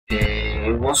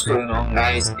Hey, what's going on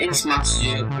guys? It's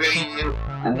Master bringing you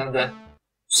another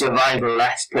survival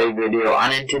let's play video,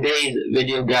 and in today's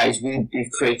video guys we'll be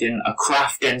creating a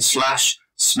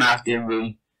crafting/smelting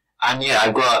room. And yeah,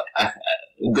 I've got a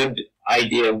good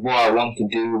idea of what I want to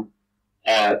do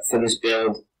for this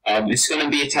build. It's going to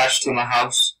be attached to my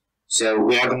house, so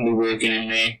we are going to be working in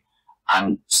there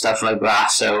and stuff like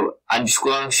that. So I'm just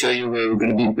going to show you where we're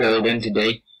going to be building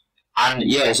today. And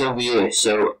yeah, it's over here,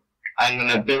 so I'm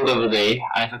going to build over there,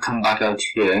 and if I come back out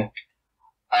here,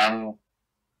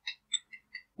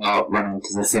 not run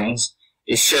into the things,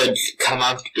 it should come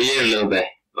out here a little bit,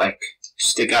 like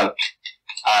stick out.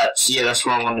 So yeah, that's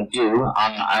what I want to do, and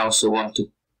I also want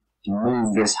to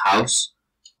move this house.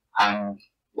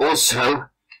 Also,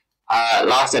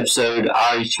 last episode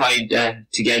I tried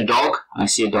to get a dog. I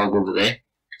see a dog over there,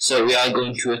 so we are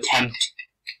going to attempt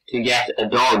to get a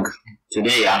dog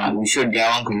today, and we should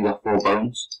get one because we got 4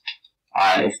 bones.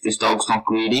 If this dog's not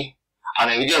greedy. And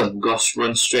there we go, gosh,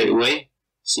 run straight away.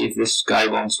 See if this guy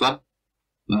wants one.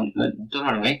 Don't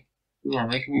run away. Don't run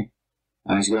away, come here.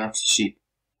 Oh, he's going after the sheep.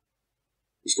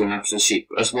 He's going after the sheep.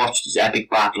 Let's watch this epic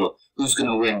battle. Who's going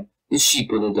to win? The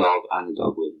sheep or the dog? And the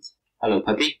dog wins. Hello,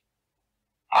 puppy.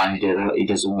 And he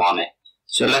doesn't want it.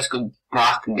 So let's go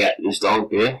back and get this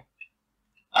dog here.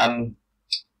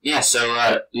 Yeah,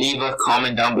 so leave a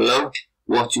comment down below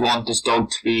what you want this dog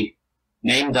to be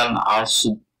named, and I'll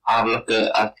have a look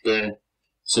at the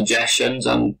suggestions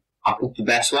and I'll pick the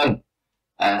best one.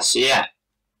 So yeah,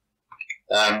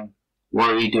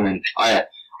 what are we doing? Oh yeah,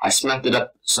 I smelted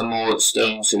up some more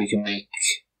stone so we can make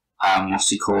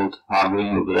what's it called, our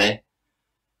room over there.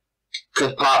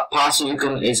 Because part of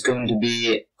it is going to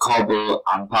be cobble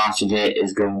and part of it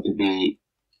is going to be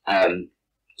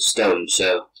stone.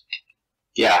 So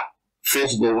yeah,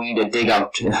 first of all we need to dig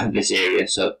out this area.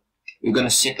 So we're going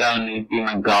to sit down and be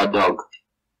my guard dog.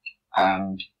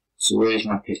 So where's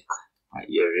my pick? Right,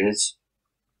 here it is.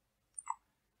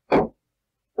 Oh,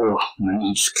 my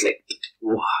knee just clicked.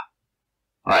 Oh.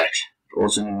 Right,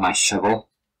 also need my shovel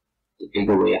to dig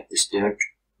away at this dirt.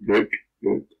 There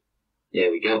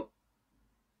we go.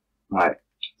 Right.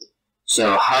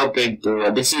 So how big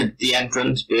this is the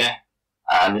entrance here.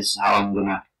 This is how I'm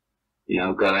gonna,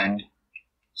 go in.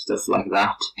 Stuff like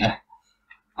that.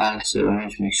 So let me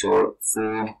just make sure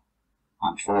 4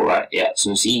 and 4, right? Yeah,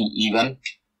 so see, even.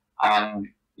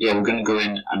 Yeah, we're gonna go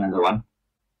in another one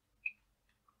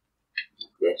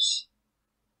like this,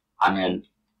 and then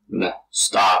I'm gonna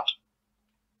start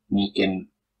making,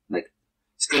 like,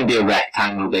 it's gonna be a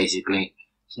rectangle basically.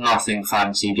 It's nothing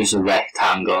fancy, just a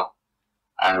rectangle.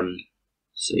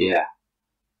 So yeah,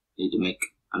 need to make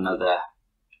another,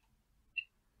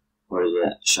 what is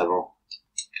it, shovel.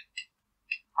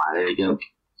 Ah, there we go.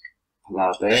 Put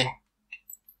that there.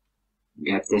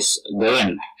 Get this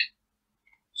going.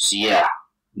 So yeah,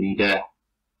 need to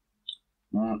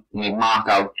mark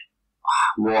out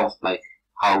what, like,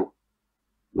 how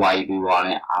wide we want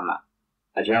it, and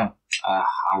I don't know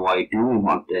how wide do we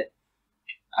want it.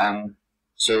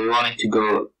 So we want it to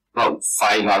go about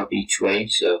 5 out each way,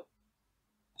 so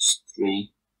that's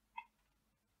 3.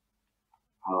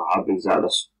 How big is that?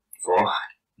 That's 4,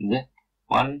 is it?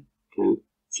 1, 2,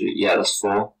 3, yeah, that's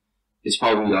 4. It's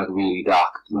probably like really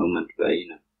dark at the moment, but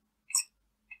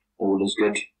all is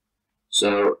good.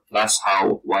 So that's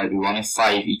how wide we want it,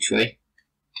 5 each way.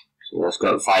 So let's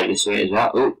go 5 this way as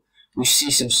well. Oh, we see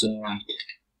some sunlight.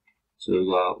 So we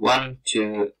got 1,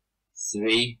 2,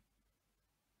 3,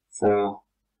 4,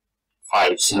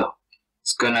 5. So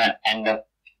it's gonna end up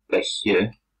right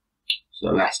here.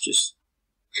 So let's just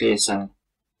clear some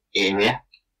area.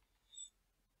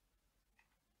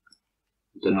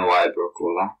 Don't know why I broke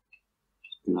all that.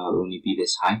 It'll only be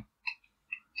this high.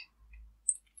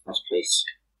 Let's place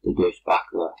the dirt back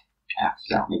there. I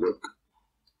accidentally broke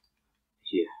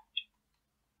here.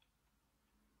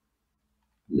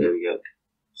 There we go.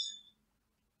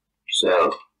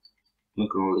 So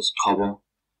look at all this cobble.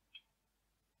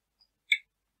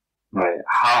 Right,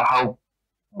 how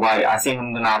wide? I think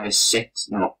I'm gonna have a 7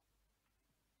 out.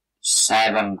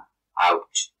 I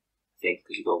think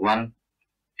because you got 1,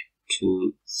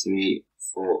 2, 3,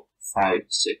 4, 5,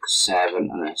 6, 7,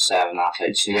 and then 7 that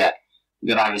side. So yeah,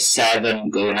 we're gonna have a 7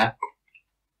 going up.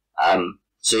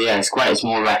 So yeah, it's quite a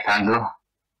small rectangle,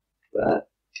 but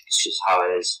it's just how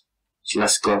it is. So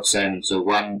let's go up 7. So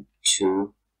 1,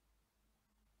 2,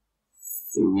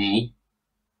 3,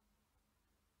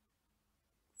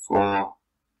 4,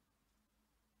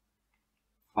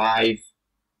 5,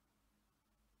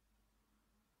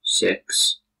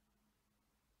 6,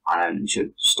 and then it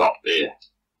should stop there.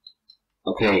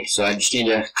 Okay, so I just need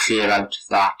to clear out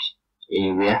that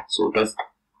area, sort of.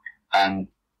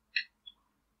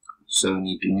 So we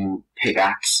need a new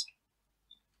pickaxe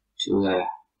to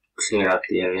clear out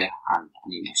the area, and I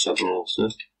need my shovel also.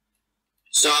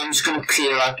 So I'm just going to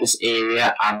clear out this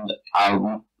area and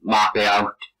I'll map it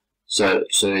out so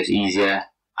it's easier,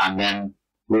 and then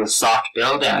we'll start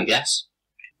building, I guess.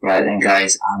 Right then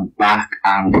guys, I'm back,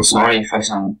 and sorry if I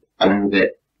sound a little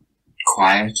bit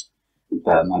quiet,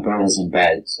 but my brother's in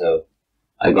bed, so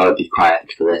I gotta be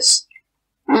quiet for this.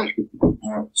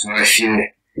 Sorry, a few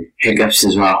hiccups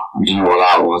as well. I don't know what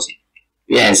that was.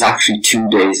 Yeah, it's actually 2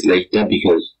 days later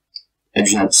because I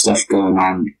just had stuff going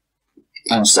on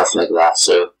and stuff like that.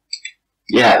 So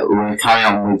yeah, we'll carry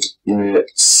on with the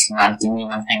smelting,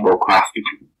 I think, or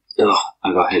crafting. Ugh,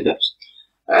 I got hiccups.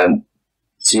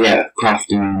 So yeah,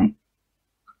 crafting,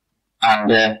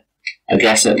 and I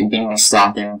guess we're going to be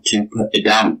starting to put it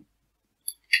down.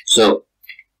 So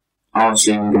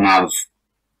obviously we're going to have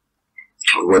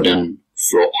a wooden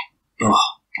floor.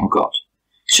 Oh god.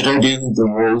 Should I do the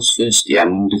walls first? Yeah,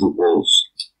 I'm going to do the walls.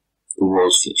 The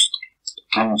walls first.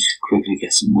 I'm just quickly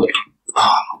get some wood.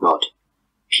 Oh my god.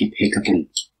 Keep hiccuping.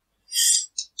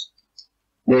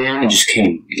 They only just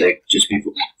came, like, just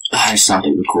before I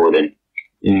started recording.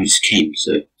 They only just came,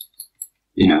 so,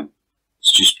 you know,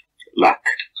 it's just luck.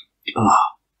 Oh.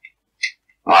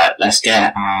 Alright, let's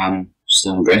get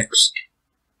stone bricks.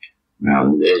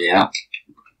 Now, there they are.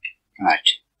 Right.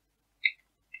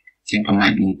 I think I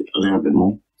might need a little bit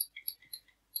more.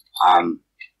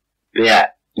 But yeah,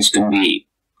 it's going to be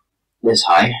this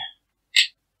high.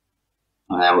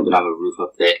 And then we're going to have a roof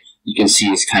up there. You can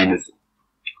see it's kind of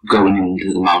going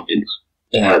into the mountain.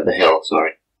 The hill,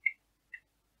 sorry.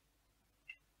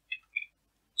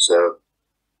 So,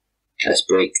 let's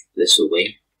break this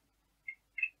away.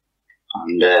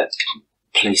 And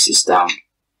place this down,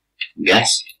 I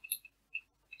guess.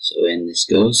 So in this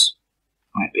goes.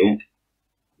 Might be it.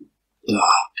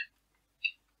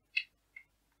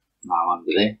 Now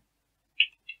under there.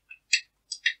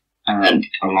 And then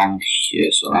along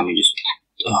here, so let me just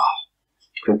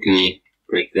quickly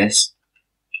break this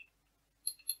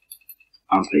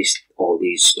and place all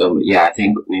these. Yeah, I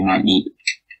think we might need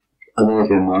a little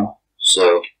bit more,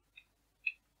 so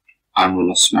I'm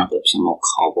gonna smelt up some more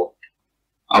cobble.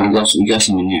 Oh, we got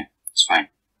some in here. It's fine.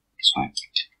 It's fine.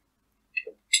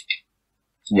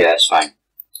 Yeah, it's fine.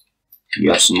 We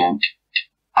got some more,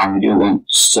 and we do want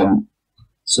some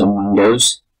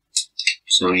windows,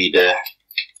 so we need to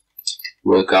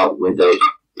work out with those.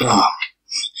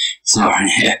 It's not right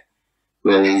here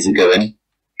where these are going.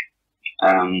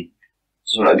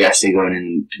 So I guess they're going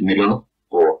in the middle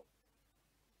or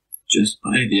just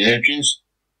by the edges.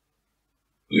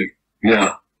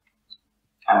 Yeah,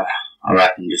 I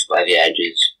reckon just by the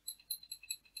edges.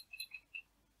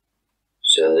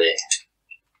 So they,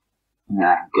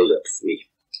 yeah, it goes up 3.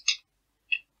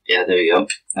 Yeah, there we go.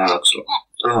 That looks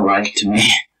alright to me.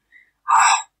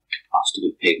 Has to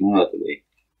be pig more of the way.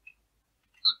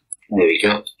 There we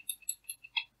go.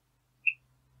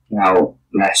 Now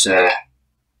let's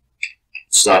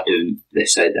start doing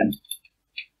this side then.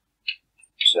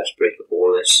 So let's break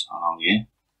all this along here.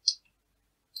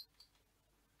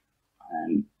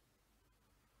 And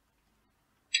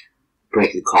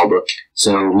break the cobble.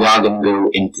 So we are going to go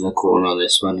into the corner of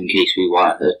this one in case we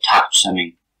want to attach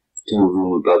something to a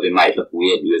room above. It might look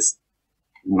weird with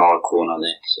not a corner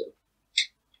there. So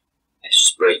let's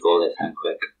just break all this down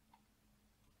quick.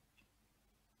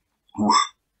 Oof.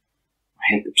 My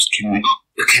hiccups killing me.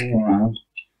 They're killing me, man.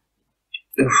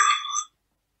 Oof.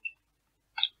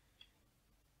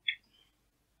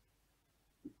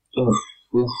 Oof.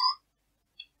 Oof.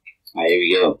 Right, here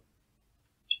we go.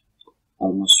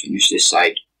 Almost finished this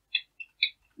side.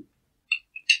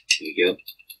 Here we go.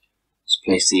 Let's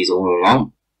place these all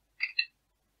along.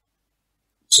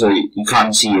 So you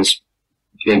can't see it's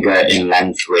bigger in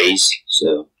lengthways,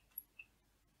 so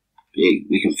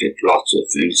we can fit lots of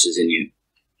furnaces in here.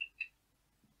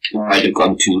 We might have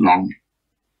gone too long,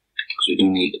 because we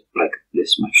don't need like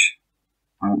this much.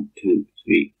 1, 2,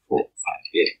 3, 4, 5.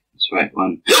 Yeah, that's right.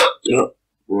 1.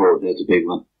 Whoa, there's a big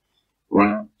one.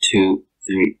 1, 2,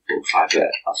 3, 4, 5. Yeah,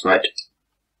 that's right.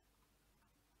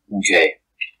 Okay.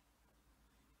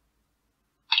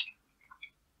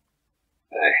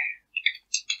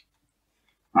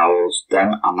 Now all's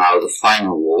done, and now the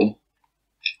final wall,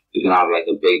 you're gonna have like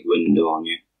a big window on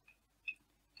you.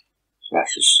 So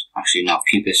let's just actually now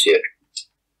keep this here,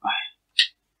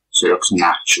 so it looks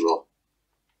natural.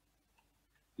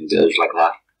 It goes like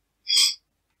that.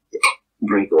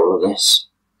 Break all of this,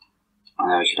 and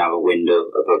then we can have a window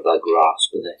above that grass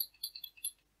with it.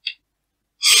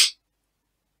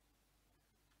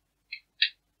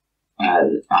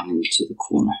 And into the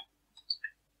corner.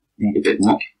 need a bit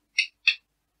more.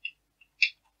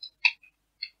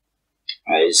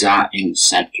 Right, is that in the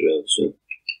centre of, so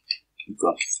we've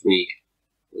got 3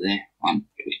 there, 1, 2,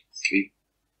 3,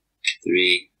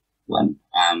 3, 1,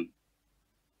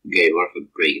 okay, what if I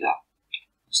break that?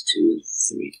 That's 2 and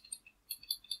 3.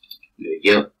 There we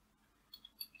go.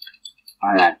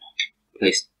 And then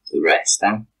place the rest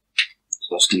down.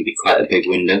 So that's going to be quite a big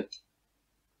window.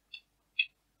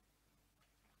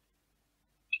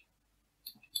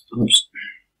 Oops.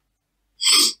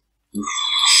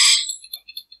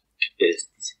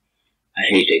 I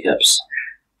hate hiccups.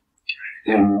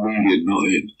 They're really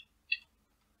annoying.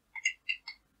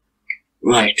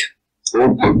 Right.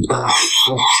 I'm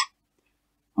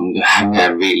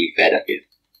getting really fed up here.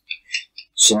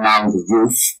 So now the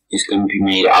roof is going to be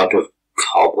made out of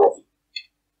cobble.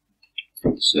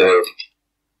 So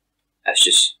let's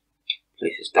just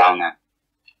place this down there.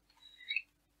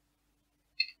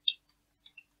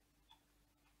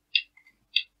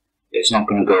 It's not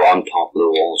going to go on top of the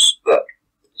walls, but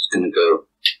it's going to go,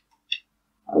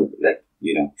 like,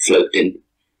 you know, floating,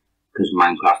 because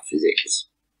Minecraft physics.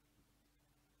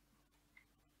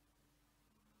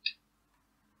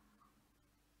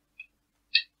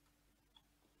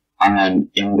 And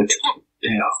then in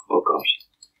between, oh god,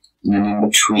 and then in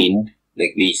between,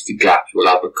 like these two gaps will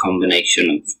have a combination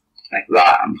of like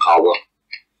that and cobble.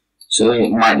 So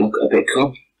it might look a bit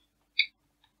cool.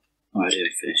 Alright, we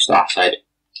finish that side.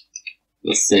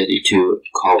 With 32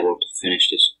 cobble to finish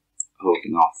this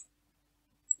holding off.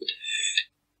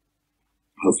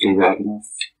 Hopefully we have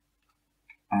enough.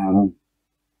 Come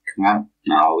on.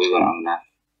 No, we won't have enough.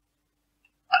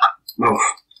 Oh,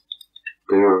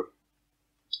 good.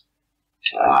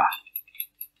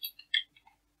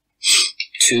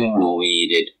 2 more we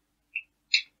needed.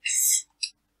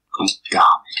 God damn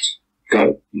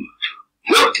it.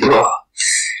 Go.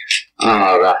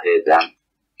 Oh, that hurt, damn.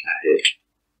 That hurt.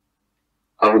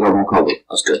 Oh, we got more cobble.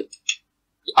 That's good.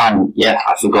 And yeah,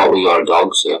 I forgot we got a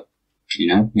dog, so you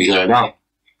know, we got a dog.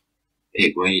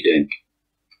 Pig, what are you doing?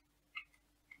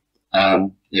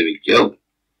 There we go.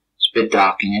 It's a bit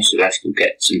dark in here, so let's go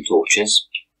get some torches.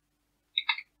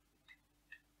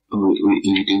 Oh,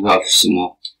 we do have some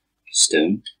more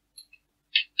stone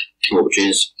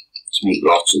torches. Let's make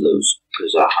lots of those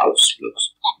because our house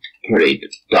looks pretty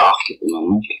dark at the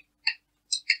moment.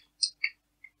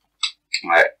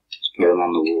 Right. Put them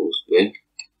on the walls there.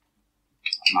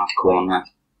 On that corner.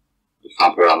 We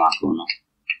can't put it on that corner.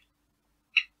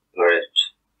 Put it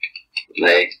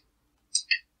there.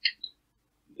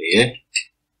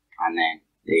 And then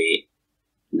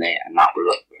there. And that will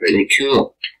look pretty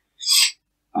cool.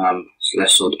 So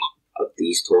let's sort out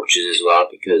these torches as well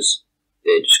because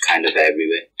they're just kind of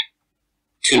everywhere.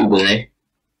 2 there.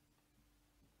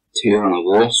 2 on the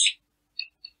walls.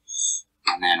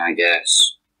 And then I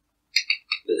guess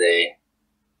there.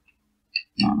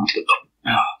 No, not the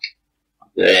up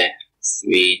there.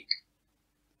 3.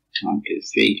 1, 2,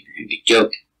 3. There we go.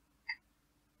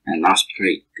 And that's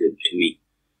pretty good to me.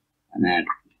 And then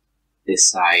this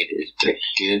side is right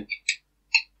here.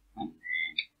 And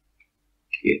then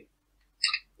here.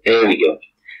 There we go.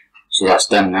 So that's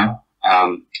done now.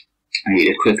 I need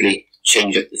to quickly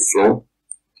change up the floor.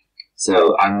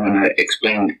 So I'm going to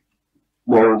explain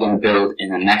what we're going to build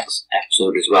in the next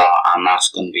episode as well, and that's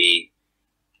going to be,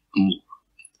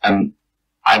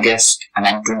 I guess, an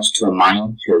entrance to a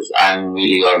mine, because I haven't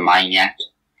really got a mine yet,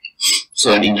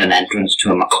 so I need an entrance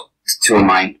to a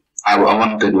mine. I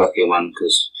want a good looking one,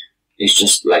 because it's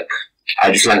just like,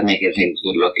 I just like making things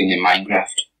good looking in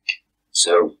Minecraft,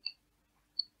 so,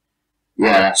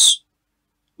 yeah, that's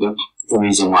the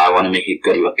reason why I want to make it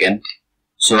good looking.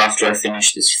 So after I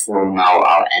finish this floor now,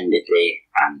 I'll end it there,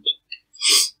 and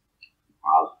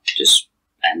I'll just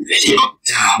end the video.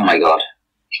 Oh my god.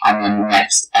 And in the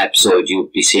next episode you'll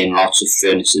be seeing lots of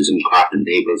furnaces and crafting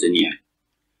tables in here.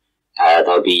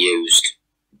 They'll be used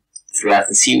throughout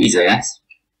the series, I guess.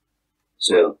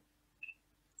 So,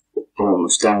 we're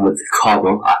almost done with the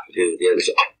cobble. I have to do the other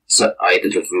side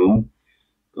of the room.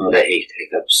 God, I hate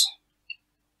hiccups.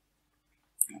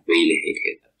 I really hate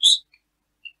hiccups.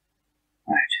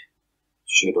 Right.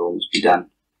 Should almost be done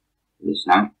with this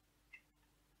now.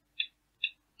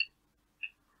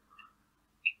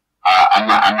 I'm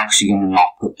actually going to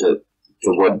not put the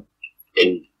wood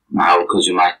in now because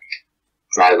we might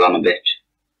drag on a bit.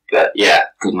 But yeah,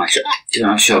 because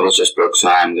my shovel's just broke, so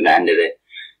I'm going to end it there.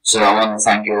 So I want to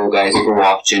thank you all guys for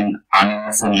watching. And in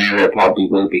the thumbnail there probably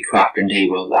will be crafting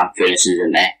tables and finishes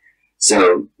in there.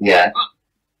 So yeah,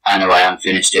 I know I haven't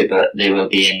finished it, but they will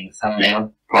be in the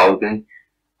thumbnail probably.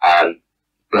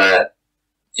 But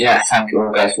yeah, thank you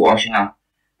all guys for watching now.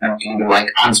 Remember to leave a like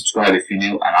and subscribe if you're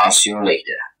new, and I'll see you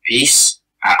later. Peace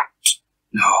out.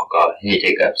 Oh god, I hate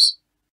hiccups.